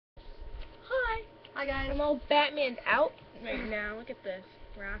Hi guys. I'm all Batmaned out right now. Look at this.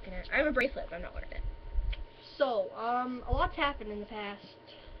 Rocking it. I have a bracelet, but I'm not wearing it. So, a lot's happened in the past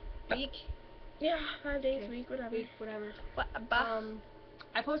week. Yeah, 5 days, Okay. week, whatever. Whatever. What?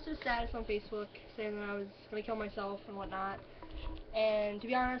 I posted a status on Facebook saying that I was gonna kill myself and whatnot. And to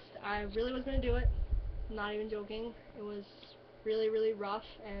be honest, I really was gonna do it. I'm not even joking. It was really, really rough,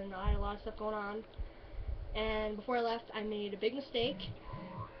 and I had a lot of stuff going on. And before I left, I made a big mistake.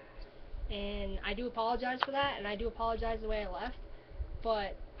 And I do apologize for that, and I do apologize the way I left.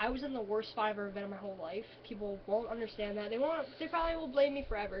 But I was in the worst spot I've ever been in my whole life. People won't understand that. They probably will blame me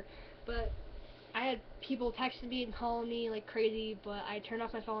forever. But I had people texting me and calling me like crazy, but I turned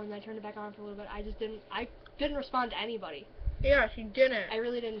off my phone and I turned it back on for a little bit. I didn't respond to anybody. Yeah, she didn't. I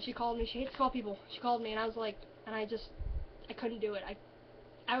really didn't. She called me. She hates to call people. She called me and I was like, and I couldn't do it.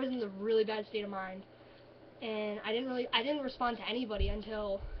 I was in a really bad state of mind. And I didn't respond to anybody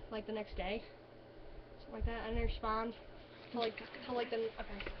until like the next day. Something like that. I didn't respond till like the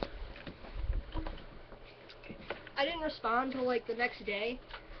I didn't respond till like the next day.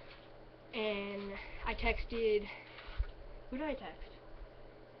 And I texted, who did I text?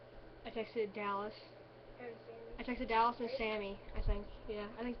 I texted Dallas. I texted Dallas and Sammy, I think. Yeah,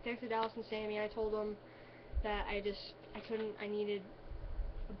 I think I texted Dallas and Sammy. I told them that I needed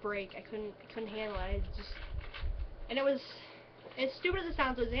a break. I couldn't handle it. And it was, as stupid as it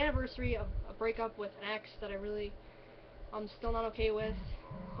sounds, it was the anniversary of a breakup with an ex that I'm still not okay with,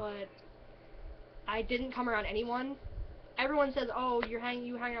 but I didn't come around anyone. Everyone says, oh, you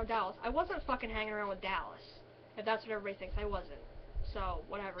hanging out with Dallas. I wasn't fucking hanging around with Dallas. If that's what everybody thinks, I wasn't. So,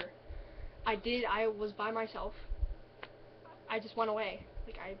 whatever. I was by myself. I just went away.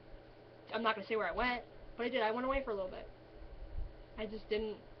 Like, I'm not gonna say where I went, but I did. I went away for a little bit.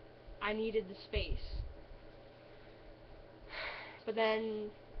 I needed the space. But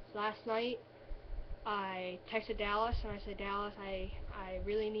then, last night, I texted Dallas, and I said, Dallas, I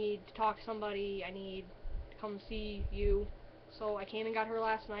really need to talk to somebody. I need to come see you. So I came and got her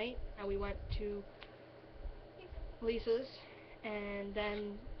last night, and we went to Lisa's, and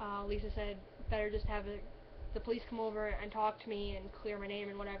then Lisa said, better just have the police come over and talk to me and clear my name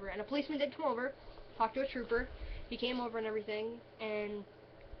and whatever. And a policeman did come over, talk to a trooper. He came over and everything,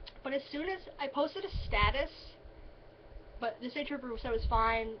 but as soon as I posted a status, but the state trooper said it was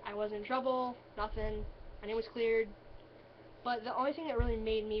fine, I wasn't in trouble, nothing, my name was cleared. But the only thing that really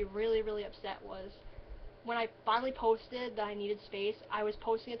made me really, really upset was when I finally posted that I needed space, I was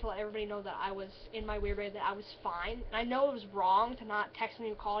posting it to let everybody know that I was in my weird way, that I was fine. And I know it was wrong to not text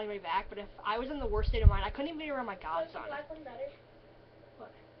me or call anybody back, but if I was in the worst state of mind, I couldn't even be around my godson. Do you like the black one better?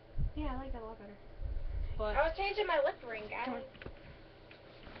 What? Yeah, I like that a lot better. But I was changing my lip ring, guys.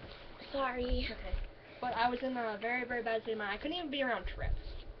 Sorry. Okay. But I was in a very, very bad state of mind. I couldn't even be around Trips,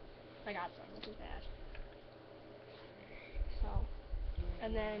 my godson, which is bad. So,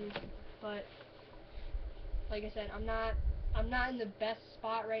 and then, but like I said, I'm not in the best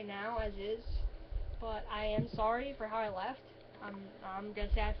spot right now as is, but I am sorry for how I left. I'm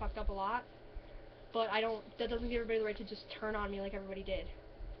gonna say I fucked up a lot, but that doesn't give everybody the right to just turn on me like everybody did.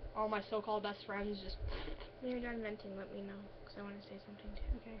 All my so-called best friends just. When you're done venting, let me know, because I want to say something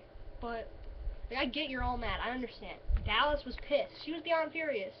too. Okay. But, like, I get you're all mad. I understand. Dallas was pissed. She was beyond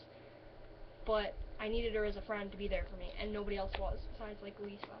furious. But I needed her as a friend to be there for me, and nobody else was, besides, like,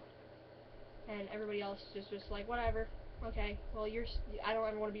 Lisa. And everybody else is just like, whatever. Okay, well, I don't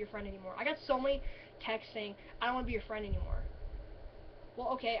ever want to be your friend anymore. I got so many texts saying, I don't want to be your friend anymore. Well,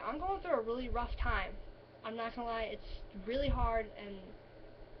 okay, I'm going through a really rough time. I'm not gonna lie, it's really hard, and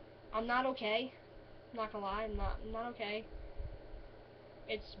I'm not okay. I'm not gonna lie, I'm not okay.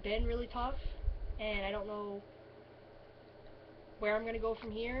 It's been really tough, and I don't know where I'm gonna go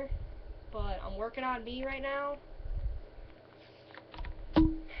from here, but I'm working on me right now.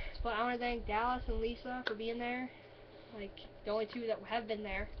 But I want to thank Dallas and Lisa for being there, like the only two that have been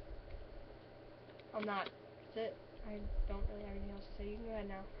there. That's it. I don't really have anything else to say. You can go ahead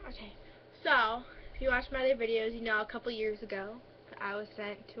now. Okay, so if you watch my other videos, you know a couple years ago I was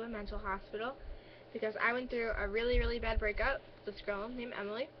sent to a mental hospital because I went through a really, really bad breakup with this girl named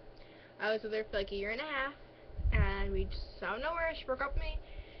Emily. I was with her for like a year and a half, and we just out of nowhere, she broke up with me,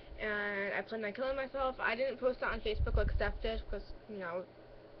 and I planned on killing myself. I didn't post it on Facebook like Steph did because, you know,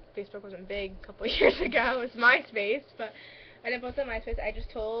 Facebook wasn't big a couple years ago. It was MySpace, but I didn't post it on MySpace. I just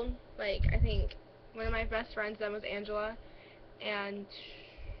told, like, I think one of my best friends then was Angela, and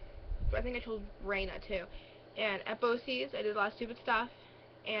I think I told Raina too. And at BOCES, I did a lot of stupid stuff,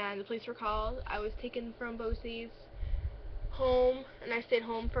 and the police were called. I was taken from BOCES home, and I stayed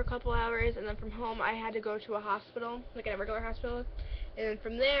home for a couple hours, and then from home I had to go to a hospital, like a regular hospital, And then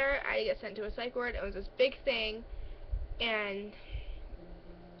from there, I get sent to a psych ward. It was this big thing, and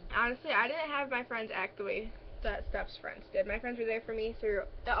honestly, I didn't have my friends act the way that Steph's friends did. My friends were there for me through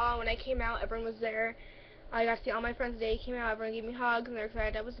it all. When I came out, everyone was there. I got to see all my friends the day I came out. Everyone gave me hugs, and they're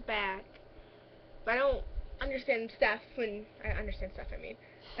excited I was back. But I don't understand Steph when... I understand Steph, I mean.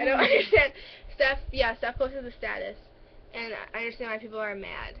 I don't understand Steph. Yeah, Steph posted the status, and I understand why people are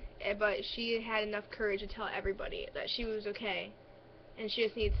mad. But she had enough courage to tell everybody that she was okay, and she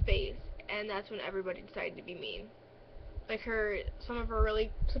just needs space. And that's when everybody decided to be mean. Like some of her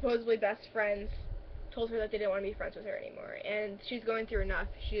really supposedly best friends told her that they didn't want to be friends with her anymore. And she's going through enough.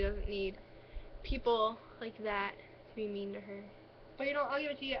 She doesn't need people like that to be mean to her. But, you know, I'll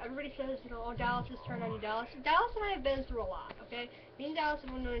give it to you. Everybody says, you know, oh, Dallas has turned on you. Dallas and I have been through a lot, okay? Me and Dallas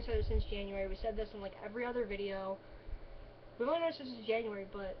have known each other since January. We said this in, like, every other video. We've only known each other since January,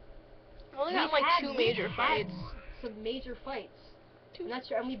 but I've only gotten, like, two major fights. Some major fights. Two. And that's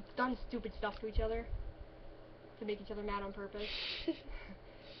true. And we've done stupid stuff to each other to make each other mad on purpose.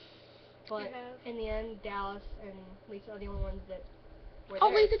 But in the end, Dallas and Lisa are the only ones that were there.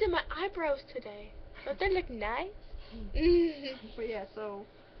 Oh, Lisa did my eyebrows today. Don't they look nice? But yeah, so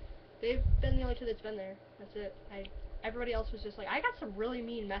they've been the only two that's been there. That's it. Everybody else was just like, I got some really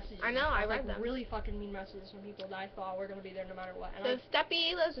mean messages. I know, I read like them. Really fucking mean messages from people that I thought were gonna be there no matter what. And So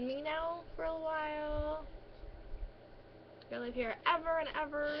Steppie lives with me now for a while. Gonna live here ever and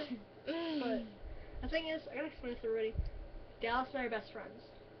ever. But the thing is, I gotta explain this to everybody. Dallas and I are best friends.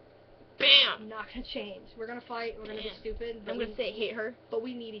 Bam! Not gonna change. We're gonna fight. We're gonna be stupid. I'm gonna say hate her. But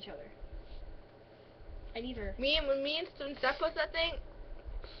we need each other. I need her. When me and Steph posted that thing,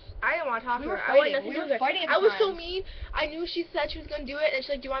 I didn't want to talk to her. I wanted nothing to do with her. I was so mean. I knew she said she was gonna do it, and she's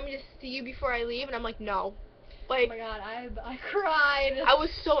like, "Do you want me to see you before I leave?" And I'm like, "No." Like, oh my god, I cried. I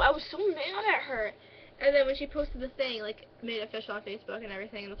was so mad at her. And then when she posted the thing, like, made it official on Facebook and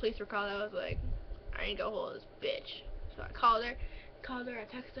everything, and the police were called, I was like, I ain't gonna hold this bitch. So I called her, I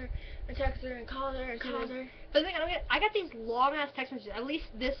texted her, and called her. But the thing I got these long ass text messages, at least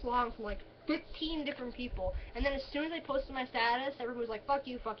this long, from like 15 different people, and then as soon as I posted my status, everybody was like, fuck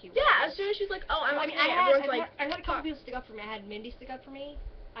you. Yeah, as soon as she's like, oh, I'm okay, I had a couple people stick up for me. I had Mindy stick up for me.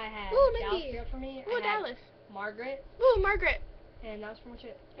 I had Dallas stick up for me. Ooh, Dallas. Margaret. Ooh, Margaret. And that was pretty much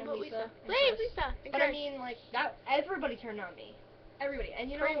it. And Lisa. Lisa. But I mean, like, that, everybody turned on me. Everybody. And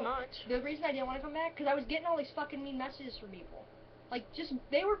you know, pretty much. The reason I didn't want to come back, because I was getting all these fucking mean messages from people. Like, just,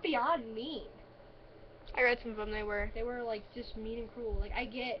 they were beyond mean. I read some of them, they were, like, just mean and cruel. Like, I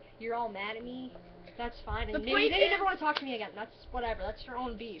get, you're all mad at me, that's fine. And maybe they never want to talk to me again. That's whatever. That's your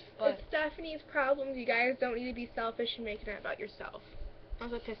own beef. But it's Stephanie's problems. You guys don't need to be selfish and making it about yourself.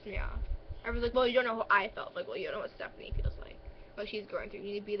 That's what pissed me off. I was like, well, you don't know how I felt. Like, well, you don't know what Stephanie feels like. What she's going through.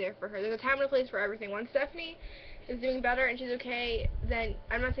 You need to be there for her. There's a time and a place for everything. Once Stephanie is doing better and she's okay, then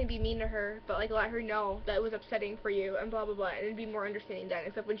I'm not saying be mean to her, but like let her know that it was upsetting for you and blah blah blah, and be more understanding then.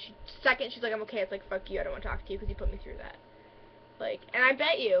 Except when she's like, I'm okay, it's like, fuck you, I don't want to talk to you because you put me through that. Like, and I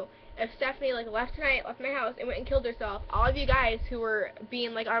bet you, if Stephanie like left my house and went and killed herself, all of you guys who were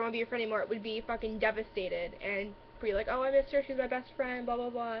being like, I don't want to be your friend anymore, would be fucking devastated and be like, oh, I miss her, she's my best friend, blah blah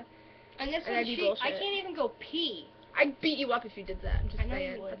blah. And this is bullshit. I can't even go pee. I'd beat you up if you did that. I'm just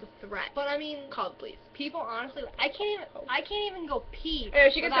saying. That's a threat. But I mean, call the police. People honestly, I can't even go pee.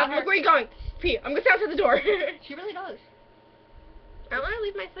 She gets down. Like, where are you going? Pee. I'm gonna stand outside the door. She really does. I don't want to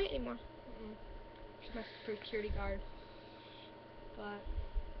leave my site anymore. She's my security guard. But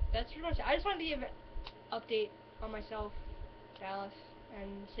that's pretty much it. I just wanted to give an update on myself, Dallas, and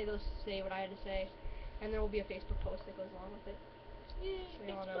say what I had to say, and there will be a Facebook post that goes along with it. Yay, so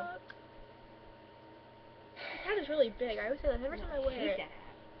you all know. This hat is really big. I always say that every time I wear it.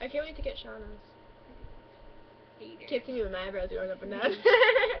 I can't wait to get Shauna's. Can't see me with my eyebrows going up and down.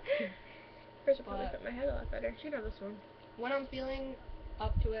 Hers will probably fit my head a lot better. She can have this one. When I'm feeling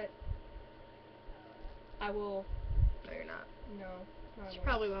up to it, I will. No, you're not. No. She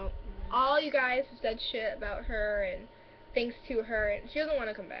probably won't. All you guys have said shit about her and things to her, and she doesn't want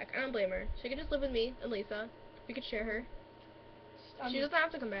to come back. I don't blame her. She could just live with me and Lisa. We could share her. She doesn't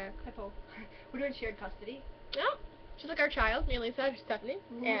have to come back. We're doing shared custody. No. She's like our child. Me and Lisa, Stephanie.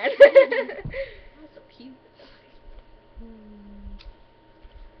 And that's so cute.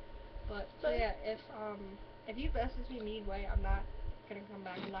 But so yeah, if you message me midway, I'm not gonna come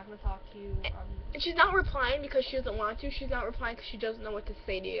back. I'm not gonna talk to you. And she's not replying because she doesn't want to. She's not replying because she doesn't know what to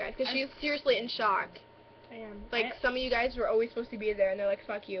say to you guys. Because she's seriously in shock. I am. Like, some of you guys were always supposed to be there, and they're like,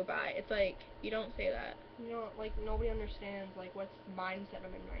 fuck you, bye. It's like, you don't say that. You know, like, nobody understands, like, what mindset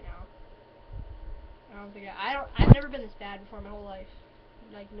I'm in right now. I've never been this bad before in my whole life.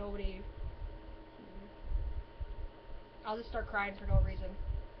 Like, nobody. I'll just start crying for no reason.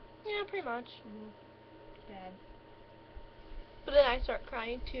 Yeah, pretty much. Bad. But then I start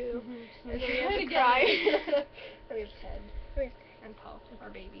crying too. And then we have to Again. cry. Then we have Ted and Poe, our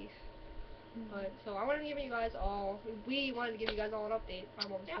babies. But so I wanted to give you guys all. We wanted to give you guys all an update on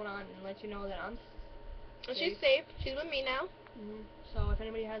what was going on and let you know that I'm. Well, she's safe. She's with me now. So if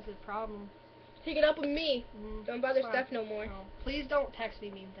anybody has a problem, take it up with me. Don't bother Well, Steph no more. no. Please don't text me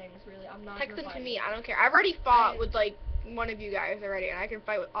mean things. Really, I'm not. Text them gonna to fight me. you. I don't care. I've already fought with like one of you guys already, and I can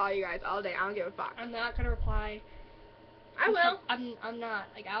fight with all you guys all day. I don't give a fuck. I'm not gonna reply. I will. I'm not.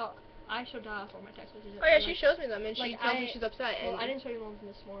 Like I showed off all my text messages. Oh yeah, and, she shows me them, and like, she tells me she's upset. Well, and I didn't show you the one from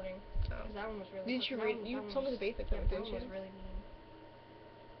this morning. Because that one was really. Didn't you read? You told me the basic one, one, didn't that one you? was really mean.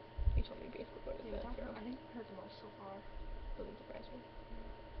 You told me basic one. Yeah, that one, I think I heard the most so far. Doesn't surprise me.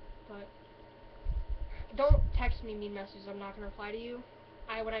 But don't text me mean messages. I'm not gonna reply to you.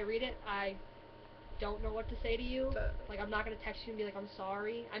 When I read it, I don't know what to say to you. Like, I'm not gonna text you and be like, I'm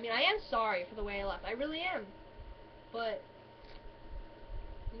sorry. I mean, I am sorry for the way I left. I really am. But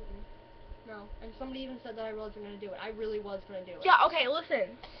no. And somebody even said that I wasn't gonna do it. I really was gonna do it. Yeah. Okay.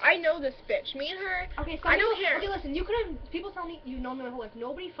 Listen. I know this bitch. Me and her. Okay. I don't care. Okay. Listen. You could have. People tell me you've known me my whole life.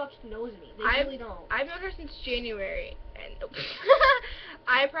 Nobody fucking knows me. They really don't. I've known her since January, and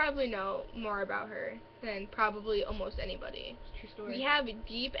I probably know more about her than probably almost anybody. True story. We have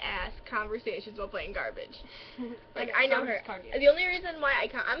deep ass conversations while playing garbage. Like, I I know her. The only reason why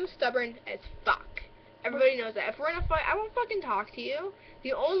I'm stubborn as fuck. Everybody knows that. If we're in a fight, I won't fucking talk to you.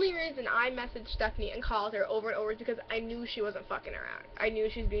 The only reason I messaged Stephanie and called her over and over is because I knew she wasn't fucking around. I knew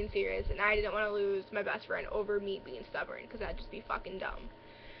she was being serious, and I didn't want to lose my best friend over me being stubborn, because that'd just be fucking dumb.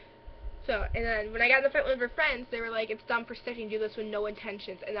 So, and then when I got in the fight with her friends, they were like, it's dumb for Stephanie to do this with no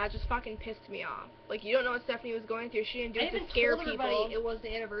intentions, and that just fucking pissed me off. Like, you don't know what Stephanie was going through. She didn't do it to scare people. It was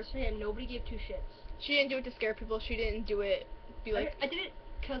the anniversary, and nobody gave two shits. She didn't do it to scare people. She didn't do it be like... I did it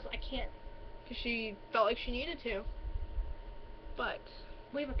because I can't. Because she felt like she needed to. But...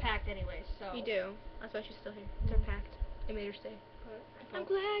 we have a pact anyway, so... we do. That's why she's still here. It's our pact. It made her stay. But I'm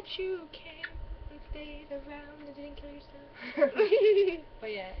glad you came and stayed around and didn't kill yourself.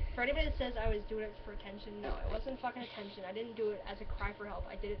 But yeah, for anybody that says I was doing it for attention, no, it wasn't fucking attention. I didn't do it as a cry for help.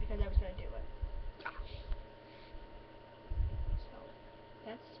 I did it because I was gonna do it. So,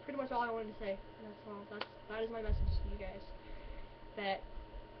 that's pretty much all I wanted to say. That's all. That is my message to you guys. That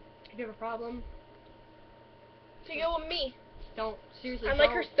if you have a problem, to go with me. Don't, seriously, I'm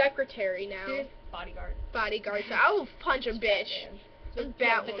like her secretary now. Bodyguard. Bodyguard, so I will punch a bitch. This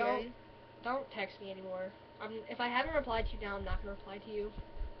Batwoman. Don't text me anymore. If I haven't replied to you now, I'm not gonna reply to you.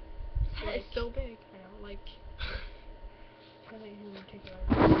 That is so big. I know, like... I don't think who in particular.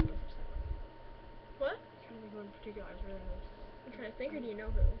 What? I'm trying to think who in particular I was really upset. I'm trying to think, or do you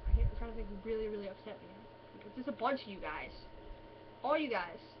know who? I'm trying to think who really, really upset me. Because there's a bunch of you guys. All you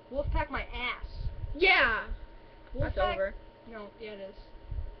guys. Wolfpack my ass. Yeah! Wolfpack? That's over. No, yeah, it is.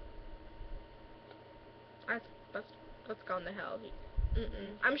 That's gone to hell.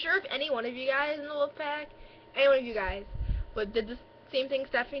 I'm sure if any one of you guys in the Wolfpack, any one of you guys, did the same thing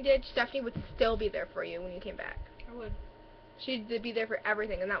Stephanie did, Stephanie would still be there for you when you came back. I would. She'd be there for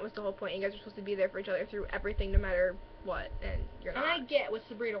everything, and that was the whole point. You guys are supposed to be there for each other through everything, no matter what, and you're not. And I get with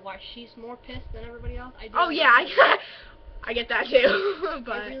Sabrina why she's more pissed than everybody else. I do. Oh yeah, I get that too.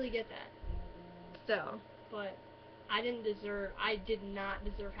 But I really get that. Still. But I did not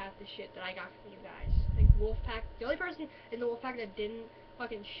deserve half the shit that I got from you guys. Like, Wolfpack, the only person in the Wolfpack that didn't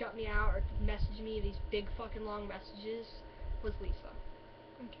fucking shut me out or message me these big fucking long messages was Lisa.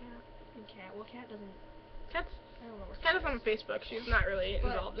 And Kat. And Kat. Well, Kat doesn't... Kat's... I don't know where Kat is on Facebook. She's not really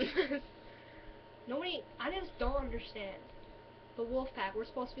involved in this. Nobody... I just don't understand. The Wolfpack, we're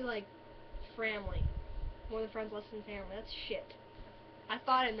supposed to be like family. More than friends, less than family. That's shit. I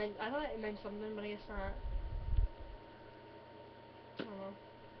thought it meant something, but I guess not. I don't know.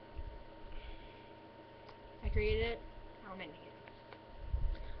 I created it. I'm ending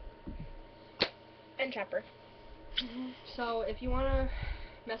it. And Chopper. So if you wanna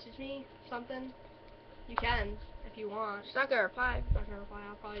message me something, you can. If you want. She's not gonna reply. I'm not gonna reply.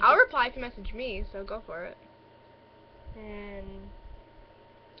 I'll reply if you message me. So go for it. And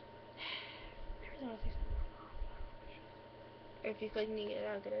I was gonna say something. If you feel like you need to get it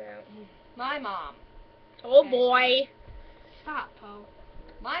out, get it out. My mom. Oh Okay. boy. Stop, Poe.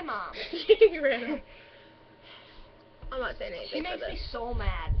 My mom. I'm not saying anything. She makes me so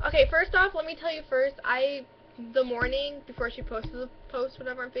mad. Okay, first off, let me tell you first, the morning before she posted the post,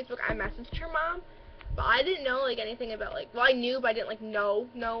 whatever, on Facebook, I messaged her mom, but I didn't know, like, anything about, like, well, I knew, but I didn't, like, know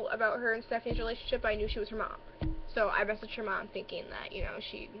about her and Stephanie's relationship, but I knew she was her mom. So I messaged her mom thinking that, you know,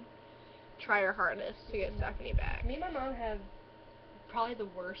 she'd try her hardest to get Stephanie back. Me and my mom have probably the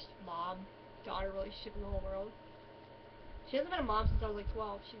worst mom-daughter relationship in the whole world. She hasn't been a mom since I was like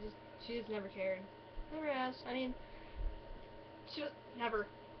 12. She just never cared. Never has. I mean, she just never.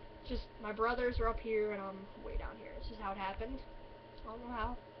 Just my brothers are up here and I'm way down here. It's just how it happened. I don't know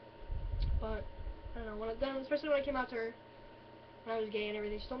how. But I don't know. Then, especially when I came out to her when I was gay and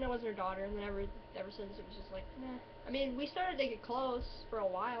everything, she told me I wasn't her daughter, and then ever since it was just like, nah. I mean, we started to get close for a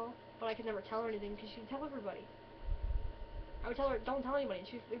while, but I could never tell her anything because she'd tell everybody. I would tell her, don't tell anybody.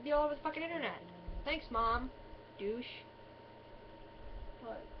 It'd be all over the fucking internet. Thanks, Mom. Douche.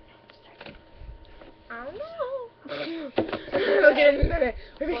 But I don't know. We'll get in a minute.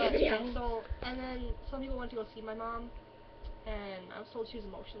 We're making a video. So, and then some people went to go see my mom, and I was told she was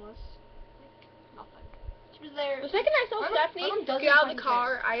emotionless. Like, nothing. She was there. The second I saw Stephanie get out of the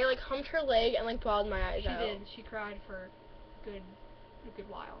car, I like humped her leg and like bawled my eyes out. She did. She cried for a good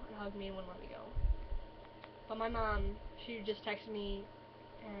while and hugged me and wouldn't let me go. But my mom, she just texted me,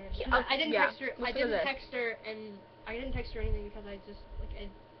 and I didn't text her. I didn't text her, and I didn't text her anything because I just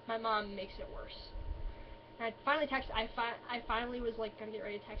my mom makes it worse. And I finally texted. I finally was like gonna get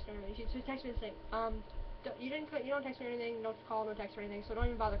ready to text her. And she texted me and saying, you don't text me or anything, no call, no text or anything, so don't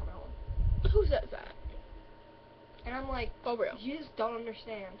even bother coming home. Who says that? And I'm like, oh, real. You just don't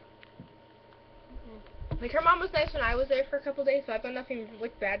understand. Like, her mom was nice when I was there for a couple days, so I've got nothing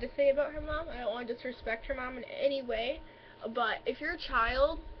like bad to say about her mom. I don't want to disrespect her mom in any way, but if your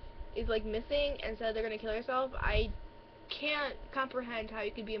child is like missing and said they're gonna kill herself, I can't comprehend how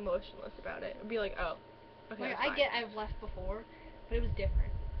you could be emotionless about it and be like, oh, okay. Like, I get I've left before, but it was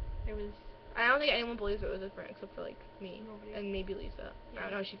different. It was. I don't think anyone believes it was different except for like me. Nobody. And maybe Lisa. Yeah. I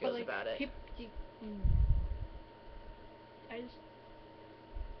don't know how she feels about it. I just.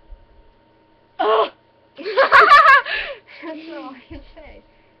 That's all I can say.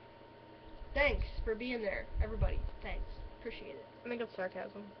 Thanks for being there, everybody. Thanks. Appreciate it. I think it's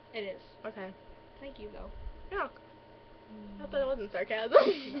sarcasm. It is. Okay. Thank you, though. Yeah. I thought it wasn't sarcasm. No, it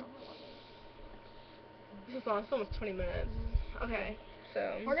wasn't. This is long. It's almost 20 minutes. Okay.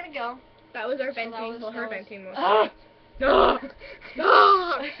 So. We're gonna go. That was our venting. Well, her venting motion. No.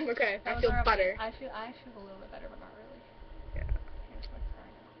 No. Okay. I feel better. I feel a little bit better, but not really. Yeah.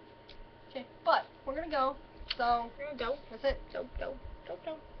 Okay, but we're gonna go. So. We're gonna go. That's it. Go.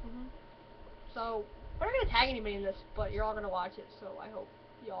 So we're not gonna tag anybody in this, but you're all gonna watch it. So I hope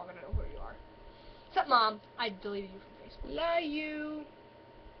y'all gonna know who you are. Except Mom. I deleted you from Facebook. Love you.